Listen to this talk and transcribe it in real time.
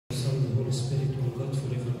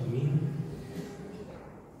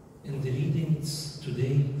debates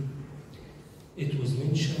today, it was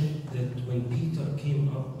mentioned that when Peter came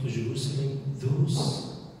up to Jerusalem,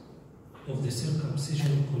 those of the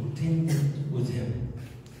circumcision contended with him.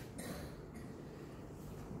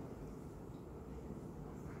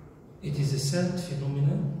 It is a sad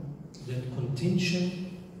phenomenon that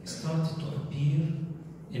contention started to appear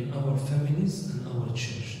in our families and our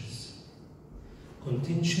churches.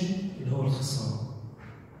 Contention اللي هو الخصام.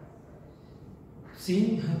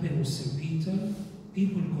 Same happened with St. Peter.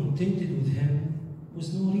 People contended with him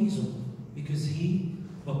with no reason, because he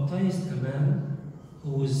baptized a man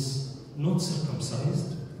who was not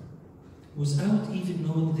circumcised without even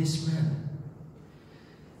knowing this man.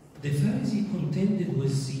 The Pharisee contended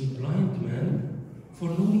with the blind man for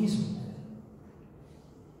no reason.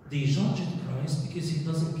 They judged Christ because he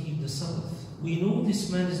doesn't keep the Sabbath. We know this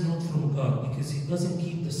man is not from God because he doesn't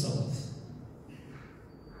keep the Sabbath.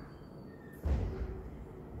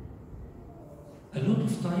 A lot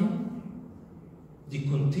of time, the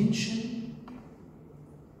contention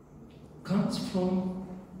comes from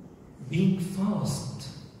being fast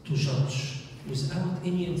to judge without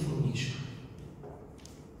any information.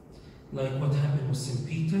 Like what happened with St.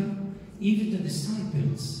 Peter, even the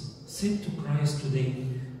disciples said to Christ today,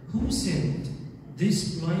 "Who sent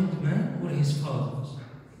this blind man or his fathers?"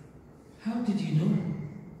 How did you know?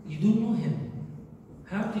 You don't know him.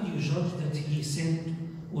 How did you judge that he sent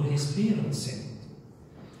or his parents sent?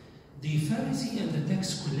 The Pharisee and the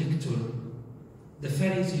tax collector, the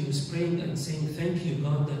Pharisee was praying and saying, "Thank you,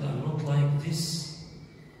 God, that I'm not like this.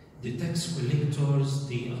 The tax collectors,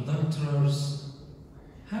 the adulterers."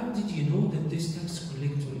 How did you know that this tax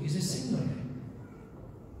collector is a sinner?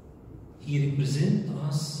 He represents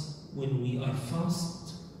us when we are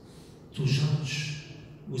fast to judge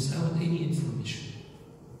without any information.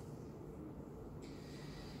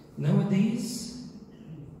 Nowadays,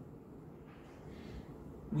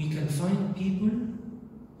 we can find people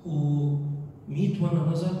who meet one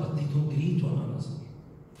another but they don't greet one another.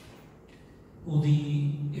 Or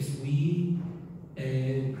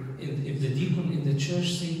if the deacon in the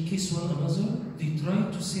church say kiss one another, they try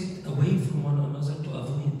to sit away from one another to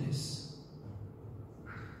avoid this.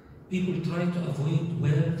 People try to avoid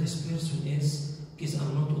where this person is because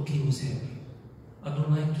I'm not okay with her. I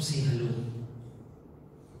don't like to say hello.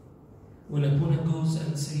 When Abuna goes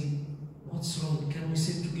and say, "What's wrong? Can we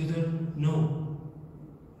sit together?" No.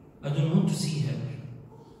 I don't want to see her.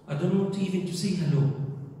 I don't want even to say hello.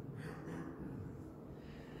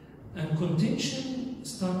 And contention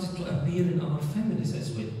started to appear in our families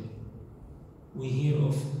as well. We hear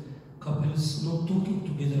of couples not talking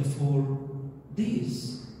together for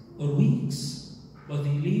days or weeks, but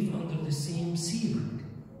they live under the same ceiling.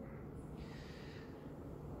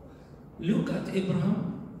 Look at Abraham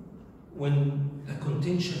when a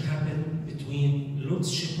contention happened between Lot's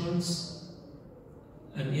shepherds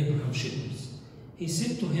and Abraham's shepherds. He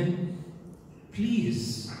said to him,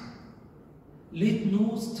 "Please, let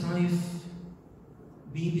no strife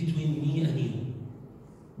be between me and you.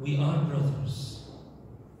 We are brothers."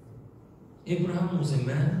 Abraham was a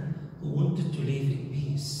man who wanted to live in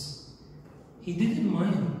peace. He didn't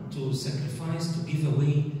mind to sacrifice, to give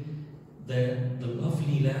away the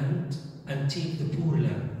lovely land and take the poor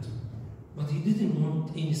land. But he didn't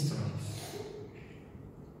want any strife.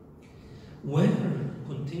 Where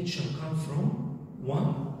contention comes from,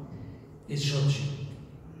 one is judging,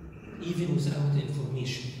 even without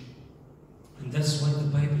information. And that's why the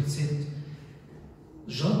Bible said,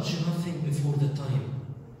 "Judge nothing before the time."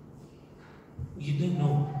 You don't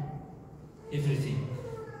know everything.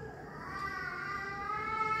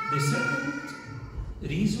 The second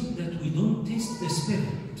reason that we don't taste the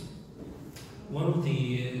Spirit. One of the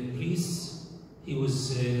priests, he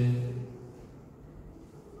was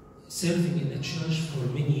serving in a church for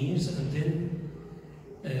many years, and then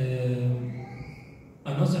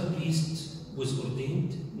another priest was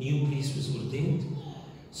ordained, new priest was ordained.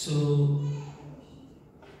 So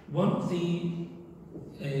one of the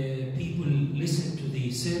people listened to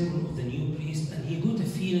the sermon of the new priest, and he got a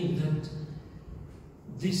feeling that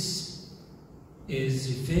this is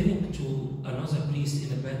referring to another priest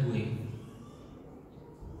in a bad way.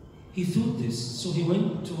 He thought this, so he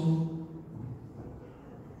went to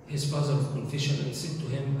his father of confession and said to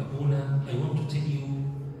him, "Abuna, I want to tell you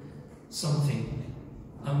something.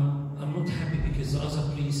 I'm not happy because the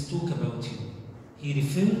other priests talk about you. He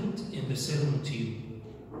referred in the sermon to you."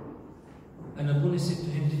 And Abuna said to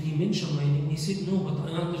him, "Did he mention my name?" He said, "No, but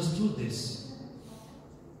I understood this."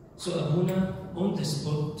 So Abuna, on the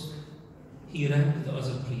spot, he rang the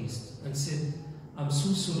other priest and said, "I'm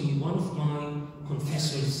so sorry, one of my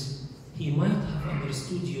confessors, he might have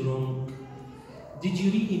understood you wrong. did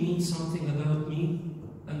you really mean something about me?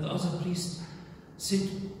 And the other priest said,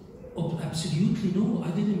 oh, absolutely no,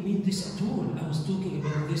 I didn't mean this at all. I was talking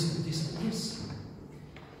about this and this and this.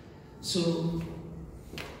 So,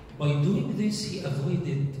 by doing this, he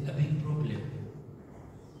avoided a big problem.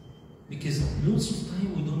 Because lots of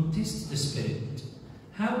time we don't test the Spirit.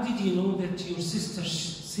 How did you know that your sister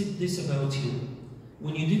said this about you?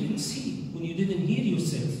 When you didn't see, when you didn't hear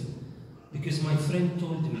yourself? Because my friend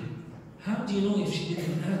told me. How do you know if she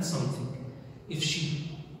didn't add something? If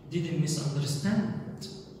she didn't misunderstand?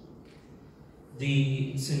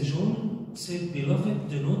 The St. John said, beloved,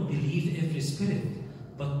 do not believe every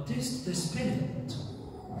spirit, but test the Spirit,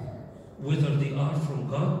 whether they are from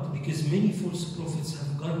God, because many false prophets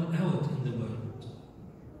have gone out in the world.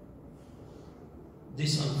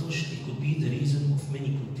 This unfortunately could be the reason of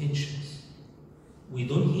many contentions. We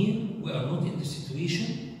don't hear, we are not in the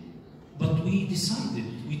situation, but we decided,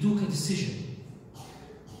 we took a decision.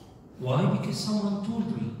 Why? Because someone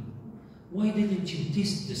told me. Why didn't you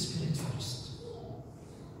test the Spirit first?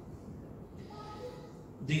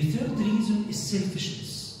 The third reason is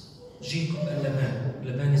selfishness. Jacob and Laban.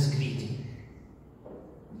 Laban is greedy.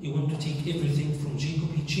 You want to take everything from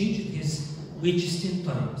Jacob. He changed his wages 10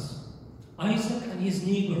 times. Isaac and his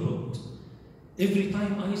neighborhood. Every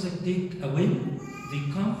time Isaac dig a well,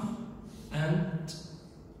 they come and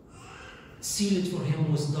seal it for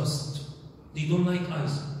him with dust. They don't like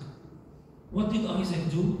Isaac. What did Isaac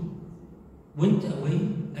do? Went away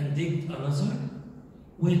and digged another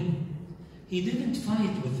well. He didn't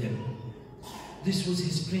fight with them. This was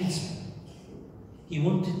his principle. He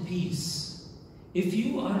wanted peace. If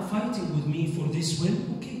you are fighting with me for this well,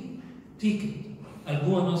 okay, take it. I'll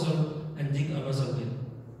go another and dig another well.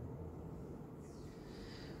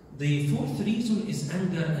 The fourth reason is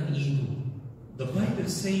anger and ego. The Bible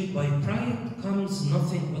says, by pride comes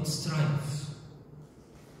nothing but strife.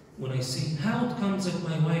 When I say, how it comes that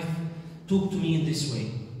my wife talked to me in this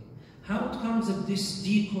way? How it comes that this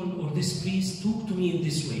deacon or this priest talked to me in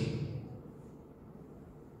this way?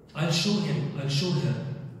 I'll show him, I'll show her.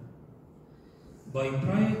 By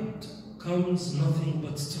pride comes nothing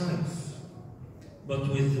but strife, but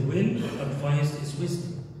with the will advised is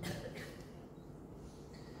wisdom.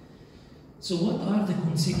 So what are the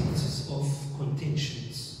consequences of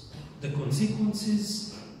contentions? The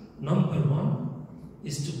consequences, number one,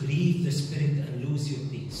 is to grieve the Spirit and lose your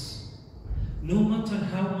peace. No matter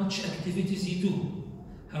how much activities you do,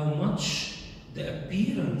 how much the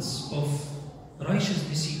appearance of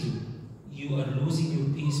righteousness you do, you are losing your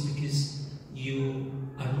peace because you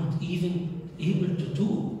are not even able to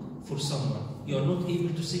talk for someone. You are not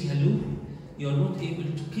able to say hello. You are not able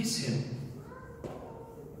to kiss him.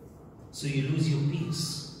 So you lose your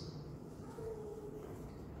peace.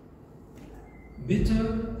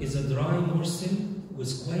 Better is a dry morsel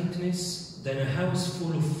with quietness than a house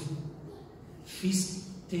full of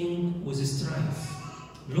feasting with strife.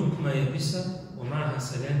 لقمة يابسة ومعها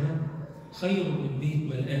سلامة خير من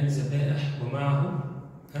بيت ملآن ذبائح ومعه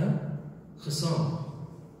خصام.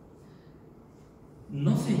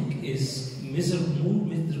 Nothing is more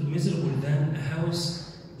miserable than a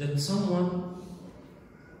house that someone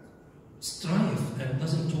strive and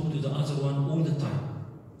doesn't talk to the other one all the time.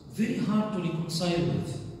 Very hard to reconcile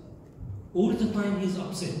with. All the time he's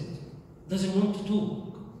upset, doesn't want to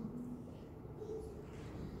talk.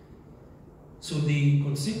 So the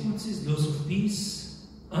consequences, loss of peace,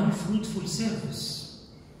 unfruitful service.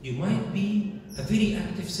 You might be a very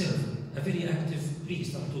active servant, a very active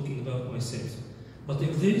priest, I'm talking about myself. But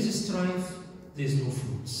if there is a strife, there is no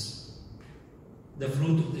fruits. The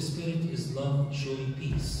fruit of the Spirit is love, joy,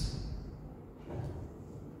 peace.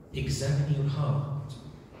 Examine your heart.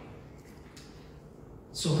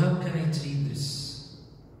 So how can I treat this?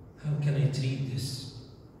 How can I treat this?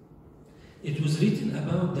 It was written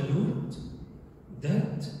about the Lord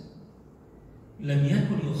that لم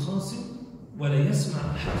يكن يخاصم ولا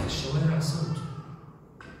يسمع أحد في الشوارع صوته.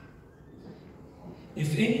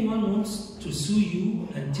 If anyone wants to sue you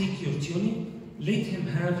and take your tunic, let him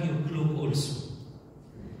have your cloak also.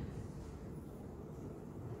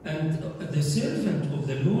 And the servant of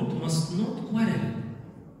the Lord must not quarrel,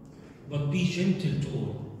 but be gentle to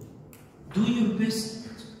all. Do your best.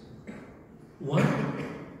 1,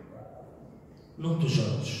 not to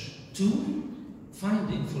judge. 2, find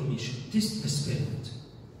the information. Test the Spirit.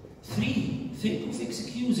 3, think of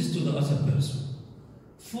excuses to the other person.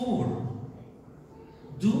 4,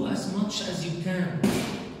 do as much as you can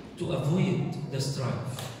to avoid the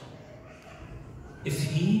strife. If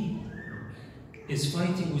he is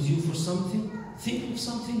fighting with you for something, think of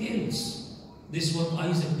something else. This is what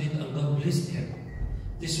Isaac did and God blessed him.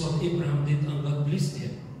 This is what Abraham did, and God blessed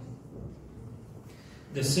him.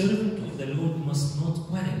 The servant of the Lord must not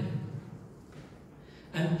quarrel.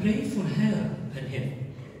 And pray for her and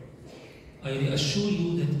him. I reassure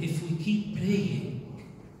you that if we keep praying,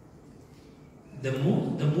 the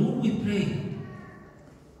more we pray,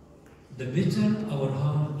 the better our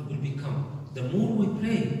heart will become. The more we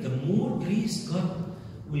pray, the more grace God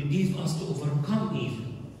will give us to overcome evil.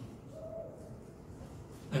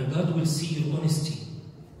 And God will see your honesty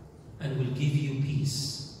and will give you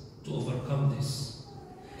peace to overcome this.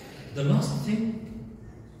 The last thing,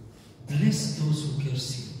 bless those who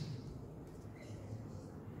curse you.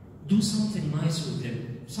 Do something nice with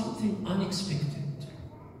them, something unexpected.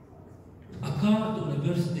 A card on a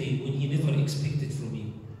birthday when he never expected from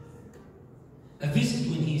you. A visit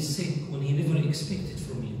when he is sick, when he never expected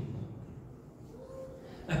from you.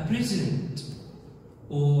 A present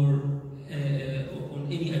or on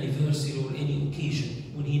any anniversary or any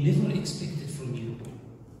occasion when he never expected from you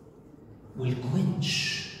will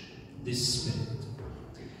quench this spirit.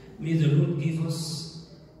 May the Lord give us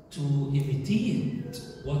to imitate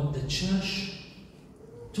what the church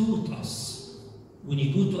taught us. When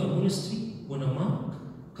you go to a monastery, when a monk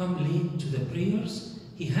come late to the prayers,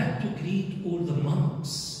 he had to greet all the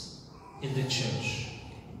monks in the church.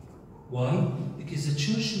 Why? Because the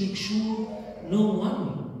church makes sure no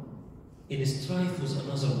one in strife with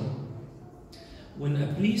another one. When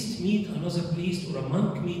a priest meet another priest or a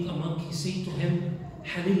monk meet a monk, he say to him,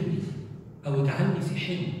 حللني أو اجعلني في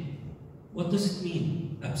حل. What does it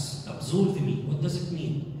mean? Absolve me. What does it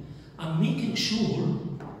mean? I'm making sure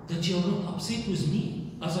that you're not upset with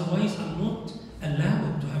me. Otherwise, I'm not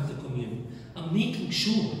allowed to have the communion. I'm making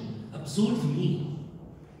sure. Absolve me.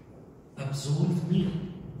 Absolve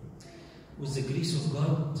me. With the grace of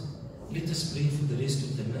God, let us pray for the rest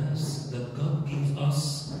of the Mass that God give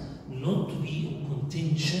us not to be in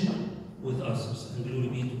contention with others. And glory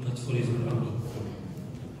be to God forever. Amen.